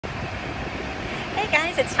Hey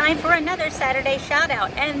guys, it's time for another Saturday shout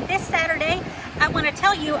out, and this Saturday I want to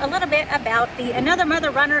tell you a little bit about the Another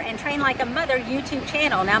Mother Runner and Train Like a Mother YouTube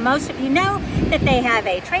channel. Now most of you know that they have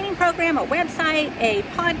a training program, a website, a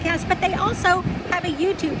podcast, but they also have a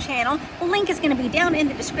YouTube channel. The link is going to be down in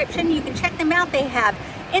the description. You can check them out. They have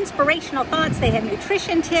inspirational thoughts, they have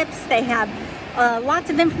nutrition tips, they have lots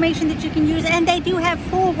of information that you can use, and they do have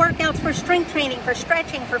full workouts for strength training, for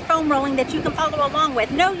stretching, for foam rolling that you can follow along with.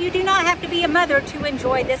 No, you do not have to be a mother to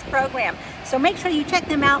enjoy this program. So make sure you check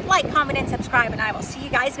them out, like, comment, and subscribe, and I will see you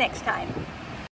guys next time.